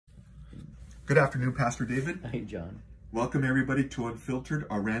Good afternoon, Pastor David. Hey, John. Welcome, everybody, to Unfiltered,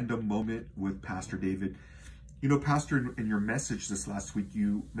 a random moment with Pastor David. You know, Pastor, in your message this last week,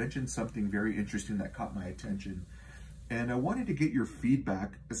 you mentioned something very interesting that caught my attention. And I wanted to get your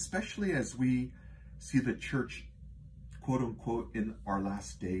feedback, especially as we see the church, quote unquote, in our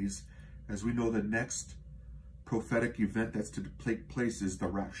last days. As we know, the next prophetic event that's to take place is the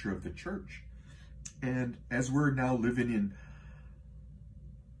rapture of the church. And as we're now living in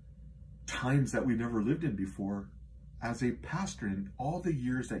times that we've never lived in before, as a pastor, in all the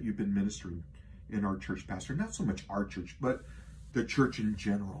years that you've been ministering in our church, Pastor, not so much our church, but the church in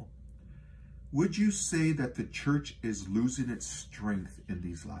general, would you say that the church is losing its strength in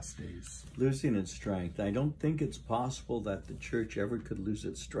these last days? Losing its strength. I don't think it's possible that the church ever could lose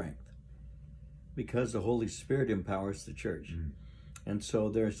its strength, because the Holy Spirit empowers the church. And so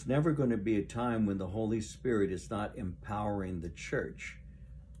there's never going to be a time when the Holy Spirit is not empowering the church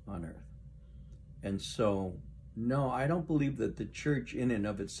on earth. And so, no, I don't believe that the church in and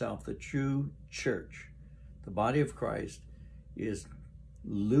of itself, the true church, the body of Christ, is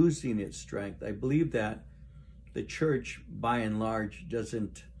losing its strength. I believe that the church, by and large,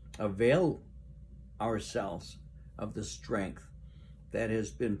 doesn't avail ourselves of the strength that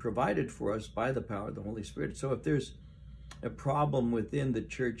has been provided for us by the power of the Holy Spirit. So if there's a problem within the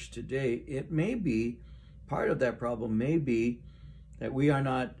church today, it may be, part of that problem may be that we are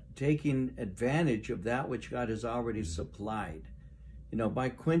not taking advantage of that which God has already supplied. You know, by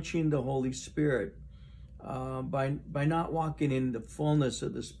quenching the Holy Spirit, by not walking in the fullness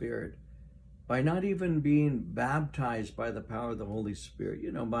of the Spirit, by not even being baptized by the power of the Holy Spirit,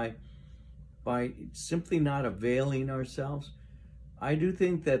 you know, by simply not availing ourselves. I do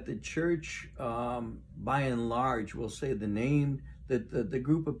think that the church, by and large, will say the name, that the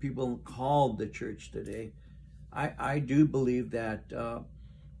group of people called the church today, I do believe that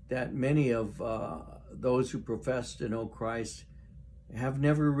that many of those who profess to know Christ have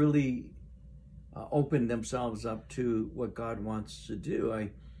never really opened themselves up to what God wants to do. I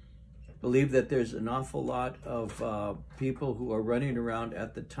believe that there's an awful lot of people who are running around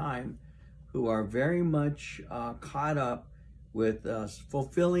at the time who are very much caught up with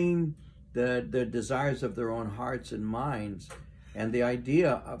fulfilling the desires of their own hearts and minds, and the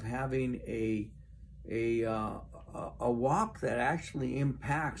idea of having a walk that actually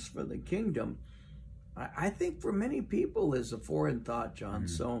impacts for the kingdom, I think for many people is a foreign thought, John.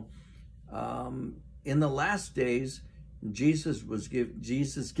 So in the last days, Jesus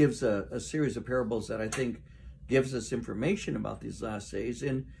gives a series of parables that I think gives us information about these last days.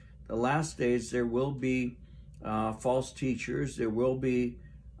 In the last days, there will be false teachers. There will be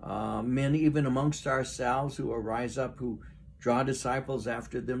men even amongst ourselves who will rise up, who draw disciples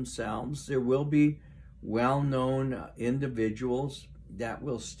after themselves. There will be well-known individuals that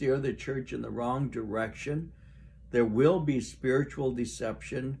will steer the church in the wrong direction. There will be spiritual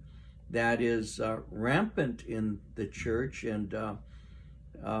deception that is rampant in the church, and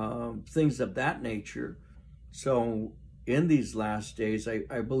things of that nature. So in these last days,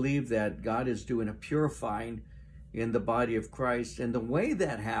 I believe that God is doing a purifying in the body of Christ. And the way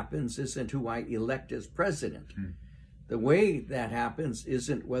that happens isn't who I elect as president. The way that happens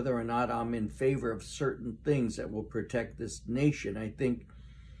isn't whether or not I'm in favor of certain things that will protect this nation. I think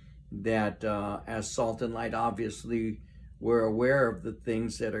that as salt and light, obviously, we're aware of the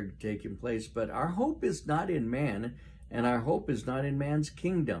things that are taking place, but our hope is not in man, and our hope is not in man's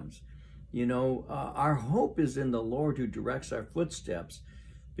kingdoms. You know, our hope is in the Lord who directs our footsteps,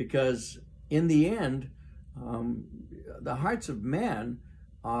 because in the end, the hearts of man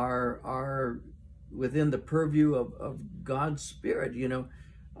are within the purview of God's Spirit. You know,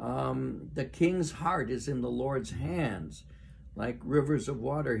 the king's heart is in the Lord's hands. Like rivers of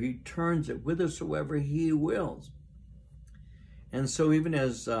water, he turns it whithersoever he wills. And so even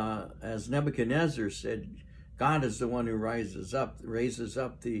as Nebuchadnezzar said, God is the one who raises up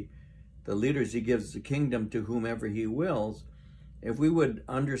the leaders. He gives the kingdom to whomever he wills. If we would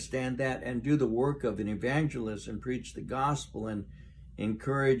understand that and do the work of an evangelist and preach the gospel and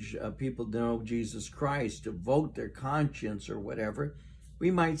encourage people to know Jesus Christ, to vote their conscience or whatever, we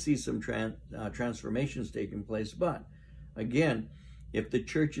might see some transformations taking place. But again, if the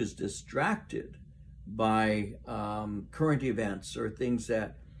church is distracted by current events or things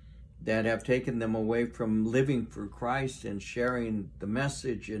that have taken them away from living for Christ and sharing the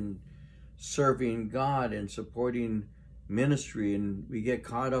message and serving God and supporting ministry, and we get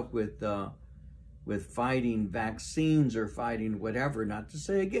caught up with fighting vaccines or fighting whatever. Not to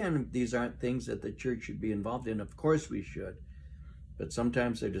say, again, these aren't things that the church should be involved in. Of course we should. But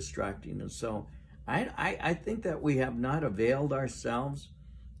sometimes they're distracting. And so I think that we have not availed ourselves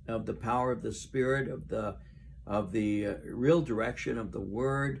the power of the Spirit, of the real direction of the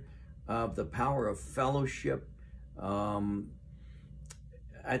Word, of the power of fellowship.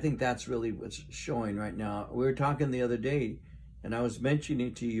 I think that's really what's showing right now. We were talking the other day, and I was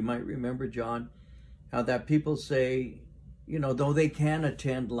mentioning to you, you might remember, John, how that people say, you know, though they can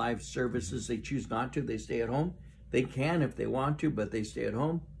attend live services, they choose not to, they stay at home. They can if they want to, but they stay at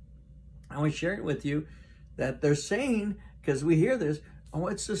home. I was sharing with you that they're saying, because we hear this, oh,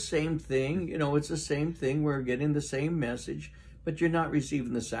 it's the same thing, you know, it's the same thing, we're getting the same message, but you're not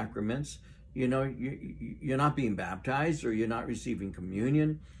receiving the sacraments. You know, you're not being baptized, or you're not receiving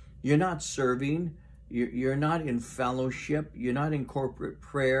communion. You're not serving. You're not in fellowship. You're not in corporate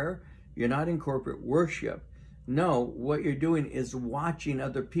prayer. You're not in corporate worship. No, what you're doing is watching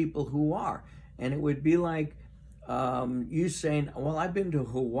other people who are. And it would be like you saying, well, I've been to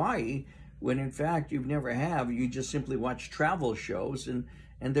Hawaii, when in fact you've never have. You just simply watch travel shows. And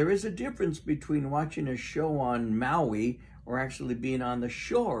there is a difference between watching a show on Maui or actually being on the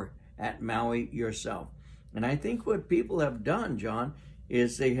shore at Maui yourself. And I think what people have done, John,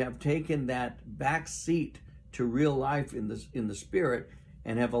 is they have taken that back seat to real life in the spirit,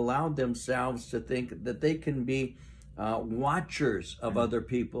 and have allowed themselves to think that they can be watchers of other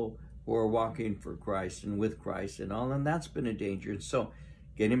people who are walking for Christ and with Christ and all, and that's been a danger. And so,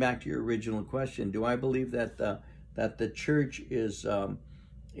 getting back to your original question, do I believe that the church is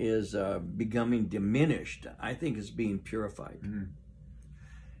becoming diminished? I think it's being purified. Mm-hmm.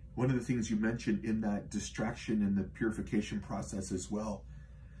 One of the things you mentioned in that distraction and the purification process as well,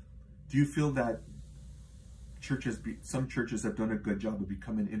 do you feel that some churches have done a good job of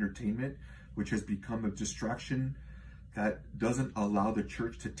becoming entertainment, which has become a distraction that doesn't allow the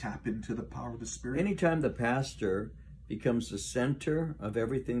church to tap into the power of the Spirit? Anytime the pastor becomes the center of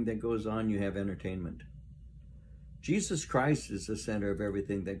everything that goes on, you have entertainment. Jesus Christ is the center of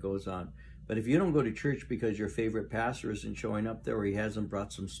everything that goes on. But if you don't go to church because your favorite pastor isn't showing up there, or he hasn't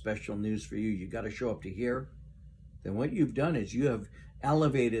brought some special news for you, you got to show up to hear, then what you've done is you have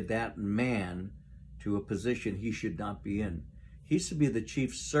elevated that man to a position he should not be in. He's to be the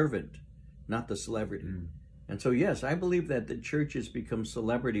chief servant, not the celebrity. And so, yes, I believe that the church has become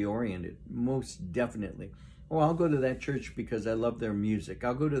celebrity oriented, most definitely. Oh, I'll go to that church because I love their music.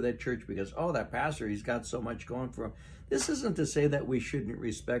 I'll go to that church because, oh, that pastor, he's got so much going for him. This isn't to say that we shouldn't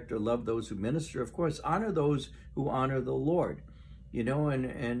respect or love those who minister. Of course, honor those who honor the Lord, you know,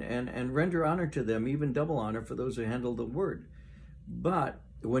 and render honor to them, even double honor for those who handle the word. But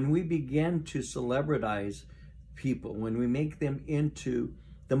when we begin to celebritize people, when we make them into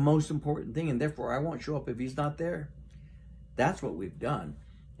the most important thing, and therefore I won't show up if he's not there, that's what we've done.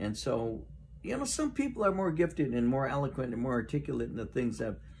 And so, you know, some people are more gifted and more eloquent and more articulate in the things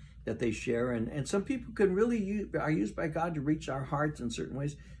that they share, and some people can really are used by God to reach our hearts in certain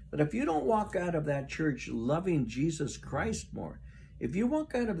ways. But if you don't walk out of that church loving Jesus Christ more, if you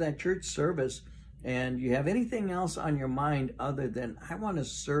walk out of that church service and you have anything else on your mind other than, I want to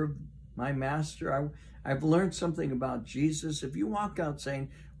serve my master, I've learned something about Jesus, if you walk out saying,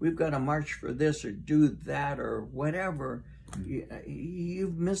 we've got to march for this or do that or whatever,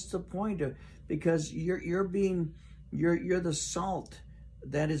 you've missed the point of, because you're the salt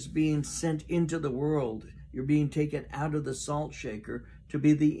that is being sent into the world. You're being taken out of the salt shaker to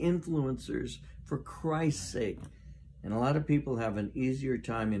be the influencers for Christ's sake. And a lot of people have an easier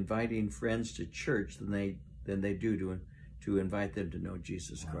time inviting friends to church than they do to invite them to know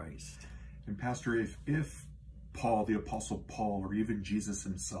Jesus Christ. And Pastor, if Paul, the Apostle Paul, or even Jesus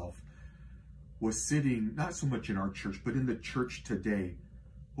himself was sitting, not so much in our church, but in the church today,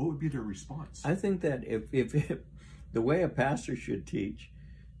 what would be their response? I think that if the way a pastor should teach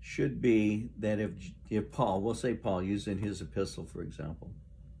should be that if Paul, we'll say Paul, using his epistle, for example,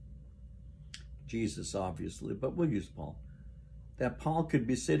 Jesus obviously, but we'll use Paul, that Paul could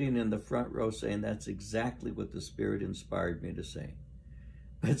be sitting in the front row saying, that's exactly what the Spirit inspired me to say.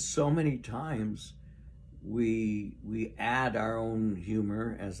 But so many times we add our own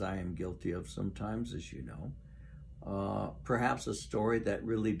humor, as I am guilty of sometimes, as you know, perhaps a story that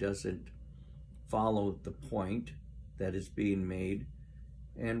really doesn't follow the point that is being made.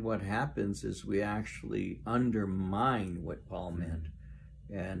 And what happens is we actually undermine what Paul meant.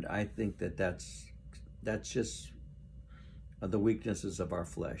 And I think that that's just the weaknesses of our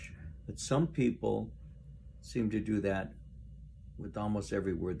flesh. But some people seem to do that with almost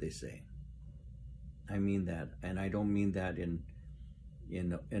every word they say. I mean that, and I don't mean that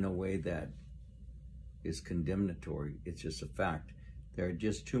in a way that is condemnatory. It's just a fact. There are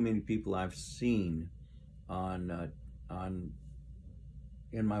just too many people I've seen in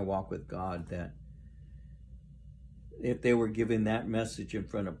my walk with God that if they were giving that message in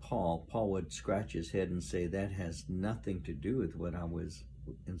front of Paul, Paul would scratch his head and say, that has nothing to do with what I was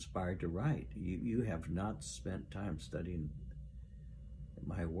inspired to write. You have not spent time studying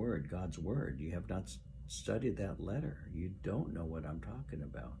my word, God's word. You have not studied that letter. You don't know what I'm talking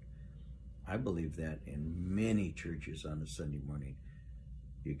about. I believe that in many churches on a Sunday morning,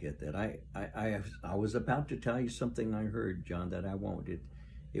 you get that. I was about to tell you something I heard, John, that I won't.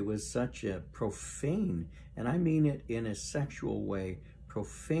 It was such a profane, and I mean it in a sexual way,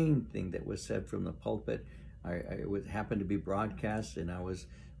 profane thing that was said from the pulpit. It happened to be broadcast, and I was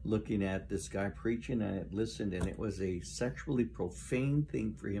looking at this guy preaching, and I listened, and it was a sexually profane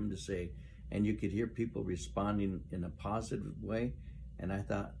thing for him to say, and you could hear people responding in a positive way, and I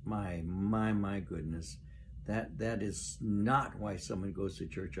thought, my goodness, that is not why someone goes to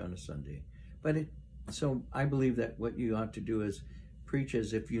church on a Sunday. So I believe that what you ought to do is preach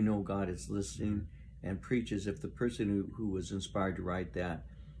as if you know God is listening, and preach as if the person who was inspired to write that,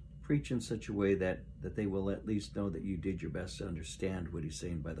 preach in such a way that they will at least know that you did your best to understand what he's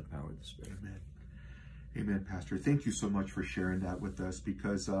saying by the power of the Spirit. Amen. Amen, Pastor. Thank you so much for sharing that with us,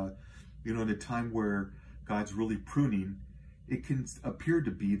 because, in a time where God's really pruning, it can appear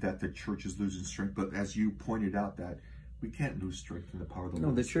to be that the church is losing strength, but as you pointed out, that we can't lose strength in the power of the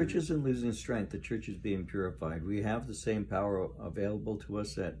Lord. No, the church isn't losing strength. The church is being purified. We have the same power available to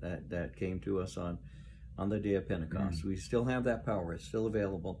us that came to us on the day of Pentecost. We still have that power. It's still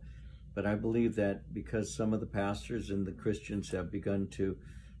available. But I believe that because some of the pastors and the Christians have begun to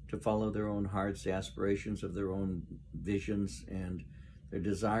follow their own hearts, the aspirations of their own visions, and their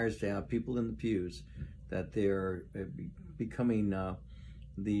desires to have people in the pews, that they're becoming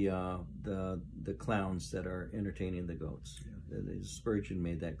the clowns that are entertaining the goats. Yeah. Spurgeon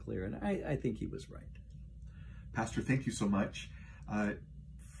made that clear, and I think he was right. Pastor, thank you so much.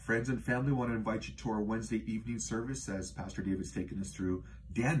 Friends and family, want to invite you to our Wednesday evening service as Pastor David's taking us through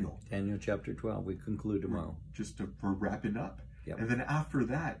Daniel. Daniel chapter 12. We conclude tomorrow. We're wrapping up. Yep. And then after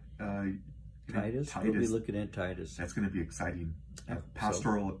that, Titus. We'll be looking at Titus. That's going to be exciting.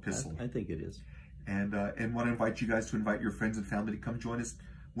 Pastoral epistle. I think it is. And want to invite you guys to invite your friends and family to come join us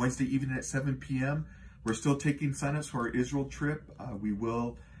Wednesday evening at 7 p.m. We're still taking signups for our Israel trip. We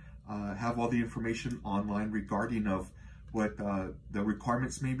will have all the information online regarding of what the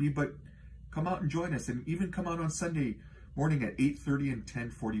requirements may be, but come out and join us, and even come out on Sunday morning at 8:30 and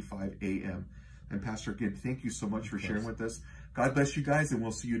 10:45 a.m. And Pastor, again, thank you so much for sharing with us. God bless you guys, and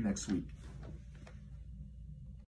we'll see you next week.